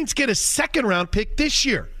the Saints get a 2nd-round pick this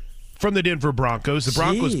year from the Denver Broncos. The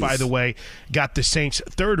Broncos, by the way, got the Saints'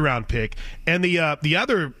 3rd-round pick. And the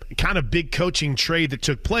other kind of big coaching trade that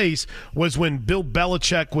took place was when Bill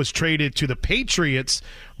Belichick was traded to the Patriots.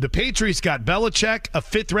 The Patriots got Belichick, a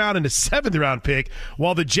 5th-round and a 7th-round pick,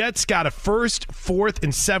 while the Jets got a 1st, 4th,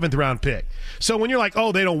 and 7th-round pick. So when you're like,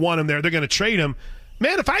 oh, they don't want him there, they're going to trade him.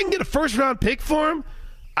 Man, if I can get a 1st-round pick for him,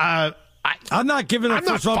 I'm not giving up a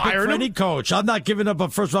first-round pick for any coach. I'm not giving up a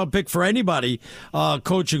first-round pick for anybody,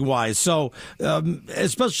 coaching-wise. So,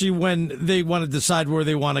 especially when they want to decide where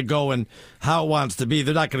they want to go and how it wants to be,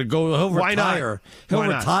 they're not going to go. He'll retire. He'll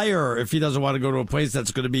retire if he doesn't want to go to a place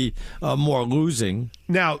that's going to be more losing.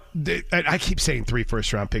 Now, I keep saying 3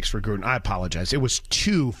 first-round picks for Gruden. I apologize. It was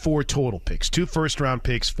 4 total picks. 2 first-round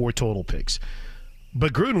picks, 4 total picks.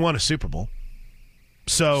 But Gruden won a Super Bowl.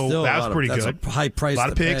 So still, that was pretty good. That's a high price a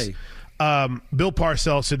lot of picks. Pay. Bill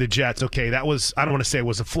Parcells to the Jets. Okay, that was, I don't want to say it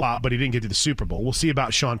was a flop, but he didn't get to the Super Bowl. We'll see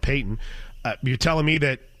about Sean Payton. You're telling me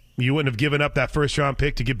that you wouldn't have given up that 1st-round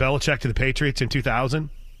pick to get Belichick to the Patriots in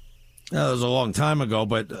 2000? That was a long time ago,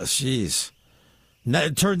 but jeez.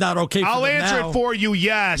 It turned out okay for I'll them answer now. it for you,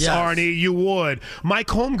 yes, Arnie, you would. Mike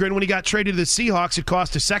Holmgren, when he got traded to the Seahawks, it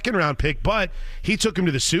cost a 2nd-round pick, but he took him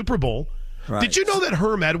to the Super Bowl. Right. Did you know that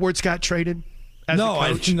Herm Edwards got traded? No,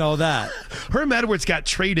 I didn't know that. Herm Edwards got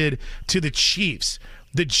traded to the Chiefs.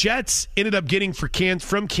 The Jets ended up getting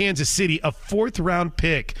from Kansas City a 4th-round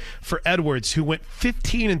pick for Edwards, who went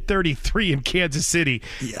 15-33 in Kansas City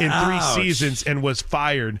in 3 seasons and was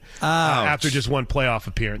fired after just 1 playoff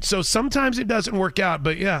appearance. So sometimes it doesn't work out,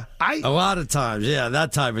 but yeah. A lot of times, yeah.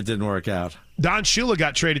 That time it didn't work out. Don Shula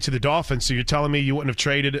got traded to the Dolphins, so you're telling me you wouldn't have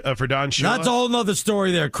traded for Don Shula? That's a whole other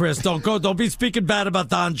story there, Chris. Don't be speaking bad about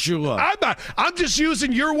Don Shula. I'm not. I'm just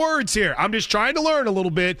using your words here. I'm just trying to learn a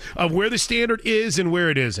little bit of where the standard is and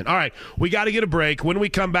where it isn't. All right, we got to get a break. When we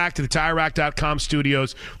come back to the TireRack.com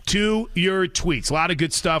studios, to your tweets. A lot of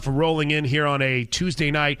good stuff rolling in here on a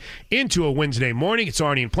Tuesday night into a Wednesday morning. It's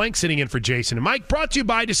Arnie and Plank sitting in for Jason and Mike, brought to you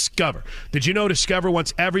by Discover. Did you know Discover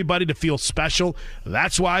wants everybody to feel special?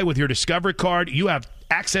 That's why with your Discover card, you have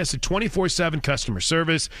access to 24/7 customer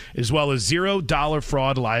service as well as $0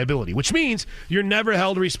 fraud liability, which means you're never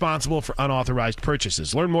held responsible for unauthorized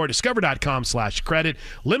purchases. Learn more at discover.com/credit.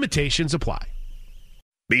 Limitations apply.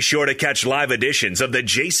 Be sure to catch live editions of The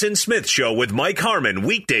Jason Smith Show with Mike Harmon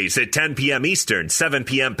weekdays at 10 p.m. Eastern, 7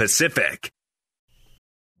 p.m. Pacific.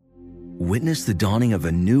 Witness the dawning of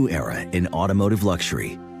a new era in automotive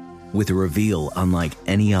luxury with a reveal unlike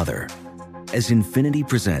any other as Infiniti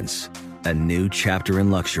presents a new chapter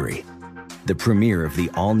in luxury, the premiere of the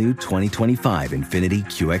all-new 2025 Infiniti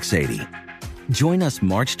QX80. Join us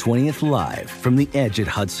March 20th live from the Edge at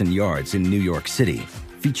Hudson Yards in New York City,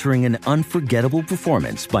 featuring an unforgettable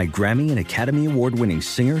performance by Grammy and Academy Award-winning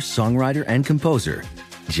singer, songwriter, and composer,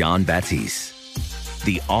 Jon Batiste.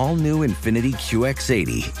 The all-new Infiniti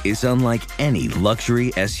QX80 is unlike any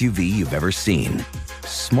luxury SUV you've ever seen.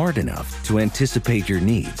 Smart enough to anticipate your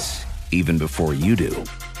needs, even before you do.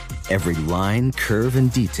 Every line, curve,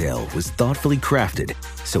 and detail was thoughtfully crafted,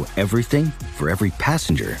 so everything for every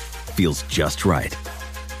passenger feels just right.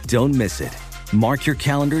 Don't miss it. Mark your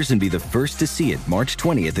calendars and be the first to see it March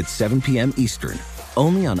 20th at 7 p.m. Eastern,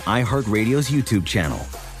 only on iHeartRadio's YouTube channel.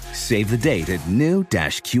 Save the date at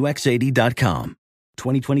new-QX80.com.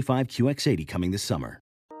 2025 QX80 coming this summer.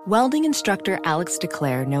 Welding instructor Alex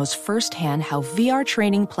DeClaire knows firsthand how VR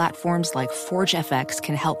training platforms like ForgeFX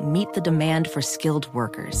can help meet the demand for skilled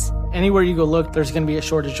workers. Anywhere you go look, there's going to be a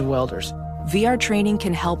shortage of welders. VR training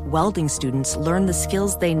can help welding students learn the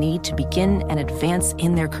skills they need to begin and advance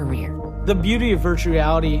in their career. The beauty of virtual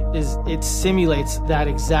reality is it simulates that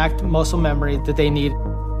exact muscle memory that they need.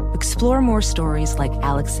 Explore more stories like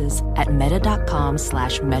Alex's at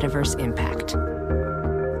meta.com/metaverseimpact.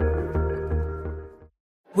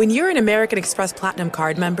 When you're an American Express Platinum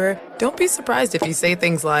Card member, don't be surprised if you say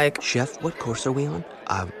things like, "Chef, what course are we on?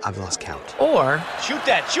 I've lost count." Or, "Shoot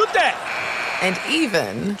that, shoot that!" And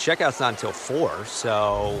even, "Checkout's not until 4,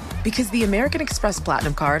 so..." Because the American Express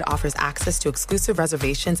Platinum Card offers access to exclusive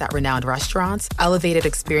reservations at renowned restaurants, elevated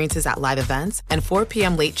experiences at live events, and 4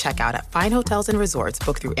 p.m. late checkout at fine hotels and resorts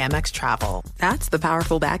booked through Amex Travel. That's the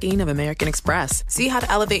powerful backing of American Express. See how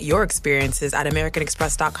to elevate your experiences at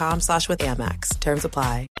americanexpress.com/withAmex. Terms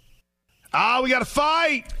apply. We got to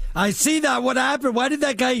fight. I see that. What happened? Why did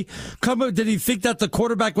that guy come up? Did he think that the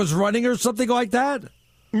quarterback was running or something like that?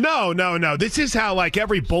 No. This is how like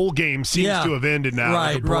every bowl game seems to have ended now.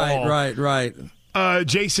 Right.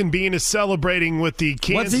 Jason Bean is celebrating with the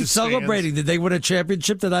Kansas What's he celebrating? fans. Did they win a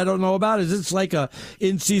championship that I don't know about? Is this like a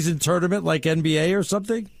in-season tournament like NBA or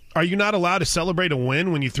something? Are you not allowed to celebrate a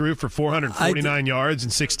win when you threw for 449 yards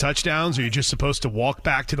and 6 touchdowns? Or are you just supposed to walk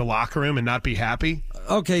back to the locker room and not be happy?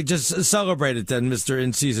 Okay, just celebrate it then, Mr.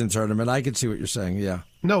 In-Season Tournament. I can see what you're saying, yeah.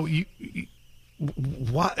 No,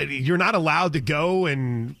 what? You're not allowed to go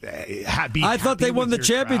and be I thought they won the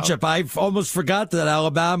championship. I almost forgot that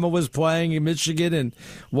Alabama was playing in Michigan and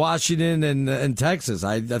Washington and Texas.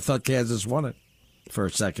 I thought Kansas won it for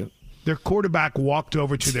a second. Their quarterback walked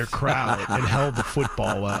over to their crowd and held the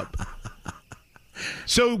football up.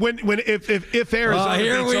 So if Arizona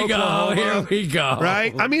beats Oklahoma, here we go.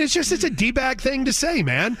 Right? I mean, it's a D-bag thing to say,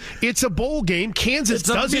 man. It's a bowl game. Kansas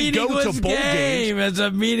doesn't go to bowl games. It's a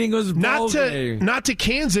meaningless bowl game. Not to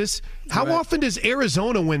Kansas. How often does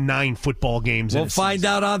Arizona win 9 football games? We'll find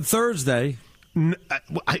out on Thursday.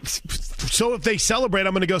 So if they celebrate,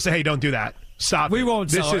 I'm going to go say, hey, don't do that. Stop. We won't.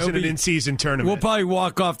 This isn't an in-season tournament. We'll probably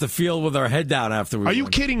walk off the field with our head down after we. Are you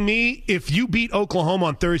kidding me? If you beat Oklahoma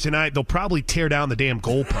on Thursday night, they'll probably tear down the damn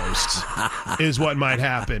goalposts. Is what might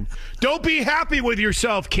happen. Don't be happy with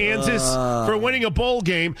yourself, Kansas, for winning a bowl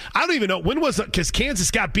game. I don't even know when was it because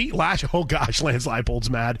Kansas got beat last year. Oh gosh, Lance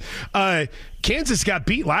Leipold's mad. Kansas got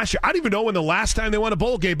beat last year. I don't even know when the last time they won a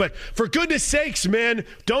bowl game. But for goodness sakes, man,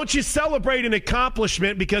 don't you celebrate an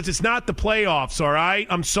accomplishment because it's not the playoffs, all right?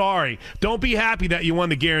 I'm sorry. Don't be happy that you won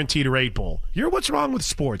the Guaranteed Rate Bowl. You're what's wrong with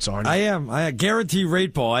sports, Arnie? I am. Guaranteed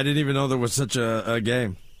Rate Bowl. I didn't even know there was such a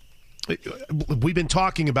game. We've been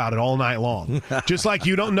talking about it all night long. Just like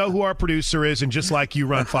you don't know who our producer is and just like you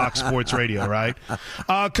run Fox Sports Radio, right?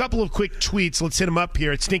 A couple of quick tweets. Let's hit them up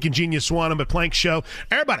here at Stinking Genius Swanham at Plank Show.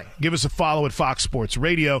 Everybody, give us a follow at Fox Sports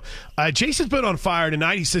Radio. Jason's been on fire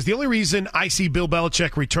tonight. He says, the only reason I see Bill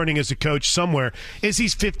Belichick returning as a coach somewhere is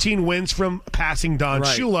he's 15 wins from passing Don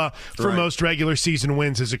Shula for most regular season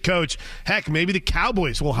wins as a coach. Heck, maybe the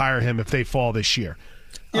Cowboys will hire him if they fall this year.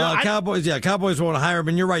 Cowboys won't hire him,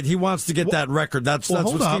 and you're right. He wants to get that record. That's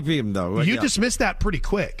what's keeping him, though. You dismissed that pretty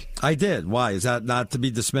quick. I did. Why? Is that not to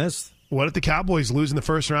be dismissed? What if the Cowboys lose in the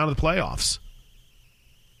first round of the playoffs?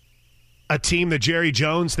 A team that Jerry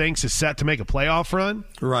Jones thinks is set to make a playoff run?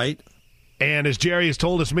 Right. And as Jerry has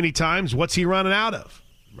told us many times, what's he running out of?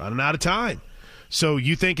 Running out of time. So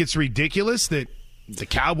you think it's ridiculous that the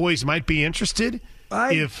Cowboys might be interested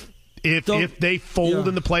if they fold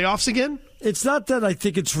in the playoffs again? It's not that I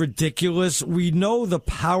think it's ridiculous. We know the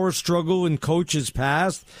power struggle in coaches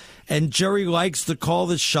past, and Jerry likes to call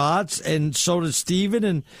the shots, and so does Steven.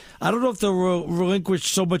 And I don't know if they'll relinquish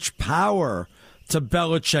so much power to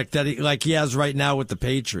Belichick that he has right now with the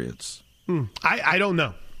Patriots. I don't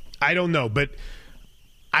know. But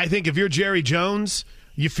I think if you're Jerry Jones,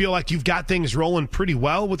 you feel like you've got things rolling pretty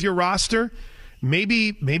well with your roster,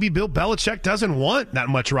 maybe Bill Belichick doesn't want that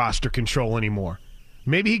much roster control anymore.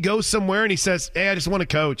 Maybe he goes somewhere and he says, hey, I just want to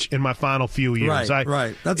coach in my final few years.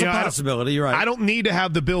 Right. That's a possibility. You're right. I don't need to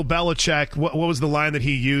have the Bill Belichick. What was the line that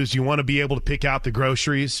he used? You want to be able to pick out the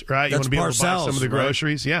groceries, right? You want to be able to buy some of the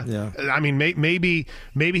groceries. Right? Yeah. I mean, maybe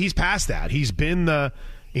he's past that. He's been the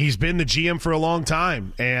GM for a long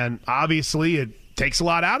time, and obviously it takes a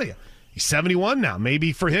lot out of you. He's 71 now.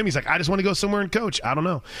 Maybe for him, he's like, I just want to go somewhere and coach. I don't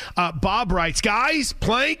know. Bob writes, guys,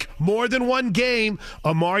 Plank, more than one game.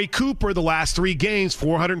 Amari Cooper, the last 3 games,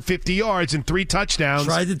 450 yards and 3 touchdowns.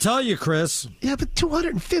 Tried to tell you, Chris. Yeah, but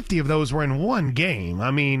 250 of those were in one game.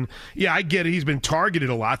 I mean, yeah, I get it. He's been targeted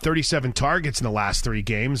a lot, 37 targets in the last 3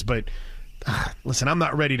 games. But listen, I'm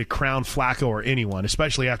not ready to crown Flacco or anyone,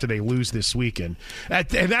 especially after they lose this weekend. And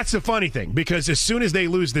that's the funny thing, because as soon as they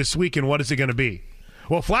lose this weekend, what is it going to be?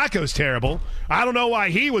 Well, Flacco's terrible. I don't know why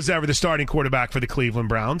he was ever the starting quarterback for the Cleveland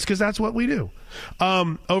Browns, because that's what we do.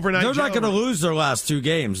 Overnight, they're not going to lose their last 2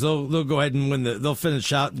 games. They'll go ahead and win. They'll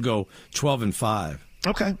finish out and go 12-5.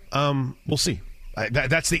 Okay. We'll see.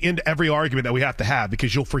 That's the end of every argument that we have to have,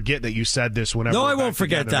 because you'll forget that you said this whenever. No, I won't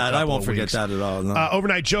forget that. I won't forget that at all. No.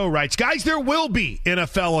 Overnight Joe writes, guys, there will be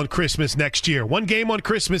NFL on Christmas next year. 1 game on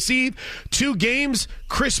Christmas Eve, 2 games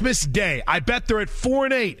Christmas Day. I bet they're at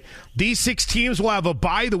 4-8. These 6 teams will have a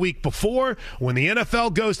bye the week before. When the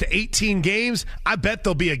NFL goes to 18 games, I bet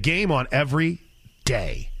there'll be a game on every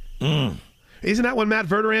day. Isn't that what Matt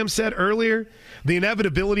Verderame said earlier? The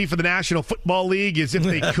inevitability for the National Football League is if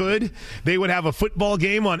they could, they would have a football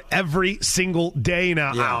game on every single day.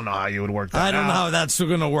 Now, I don't know how you would work that out. I don't know how that's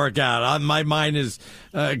going to work out. My mind is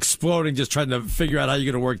exploding just trying to figure out how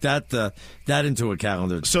you're going to work that into a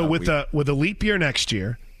calendar. So with a leap year next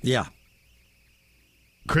year,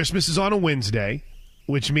 Christmas is on a Wednesday,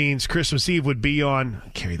 which means Christmas Eve would be on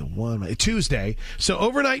Tuesday. So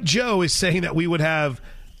Overnight Joe is saying that we would have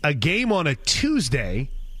a game on a Tuesday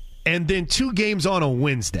and then 2 games on a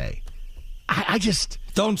Wednesday. I just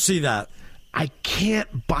don't see that. I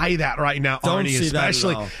can't buy that right now, don't Arnie. See that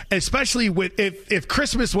at all. Especially with if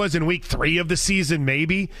Christmas was in week 3 of the season,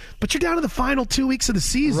 maybe. But you're down to the final 2 weeks of the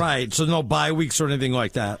season, right? So no bye weeks or anything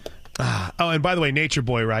like that. And by the way, Nature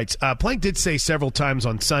Boy writes, Plank did say several times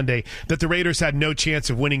on Sunday that the Raiders had no chance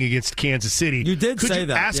of winning against Kansas City. You did say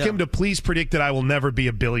that. Ask him to please predict that I will never be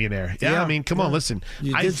a billionaire. I mean, come on, listen.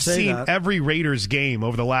 I've seen every Raiders game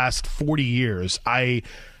over the last 40 years. I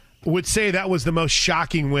would say that was the most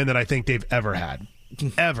shocking win that I think they've ever had.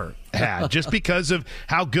 Just because of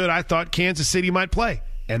how good I thought Kansas City might play.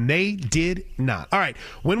 And they did not. All right,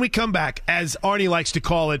 when we come back, as Arnie likes to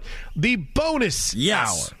call it, the bonus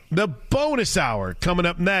hour. The bonus hour coming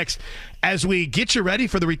up next as we get you ready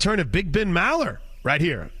for the return of Big Ben Maller right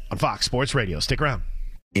here on Fox Sports Radio. Stick around.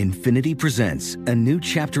 Infiniti presents a new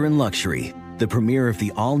chapter in luxury, the premiere of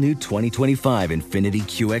the all-new 2025 Infiniti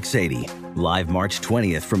QX80, live March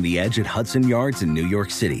 20th from the Edge at Hudson Yards in New York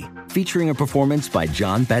City, featuring a performance by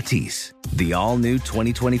John Batiste. The all-new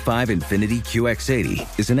 2025 Infiniti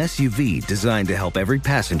QX80 is an SUV designed to help every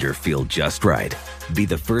passenger feel just right. Be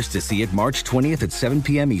the first to see it March 20th at 7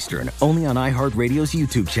 p.m. Eastern, only on iHeartRadio's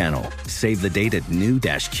YouTube channel. Save the date at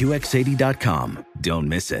new-QX80.com. Don't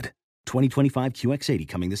miss it. 2025 QX80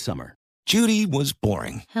 coming this summer. Judy was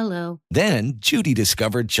boring. Hello. Then Judy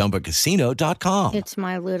discovered ChumbaCasino.com. It's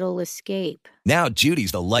my little escape. Now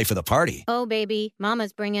Judy's the life of the party. Oh, baby,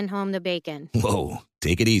 mama's bringing home the bacon. Whoa,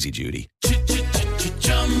 take it easy, Judy.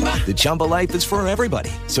 The Chumba life is for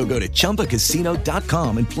everybody. So go to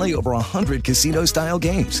ChumbaCasino.com and play over 100 casino-style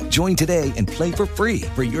games. Join today and play for free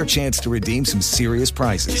for your chance to redeem some serious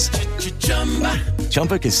prizes.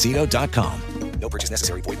 ChumbaCasino.com. No purchase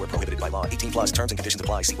necessary. Void where prohibited by law. 18 plus terms and conditions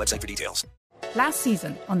apply. See website for details. Last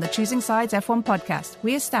season on the Choosing Sides F1 podcast,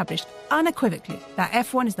 we established unequivocally that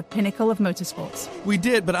F1 is the pinnacle of motorsports. We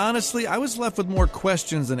did, but honestly, I was left with more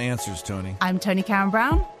questions than answers, Tony. I'm Tony Karen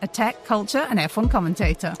Brown, a tech, culture, and F1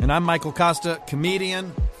 commentator. And I'm Michael Costa,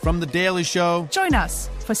 comedian from The Daily Show. Join us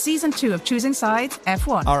for Season 2 of Choosing Sides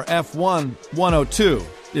F1. Our F1 102,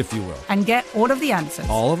 if you will. And get all of the answers.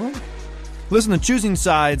 All of them? Listen to Choosing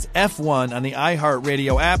Sides F1 on the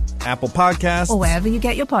iHeartRadio app, Apple Podcasts, or wherever you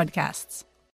get your podcasts.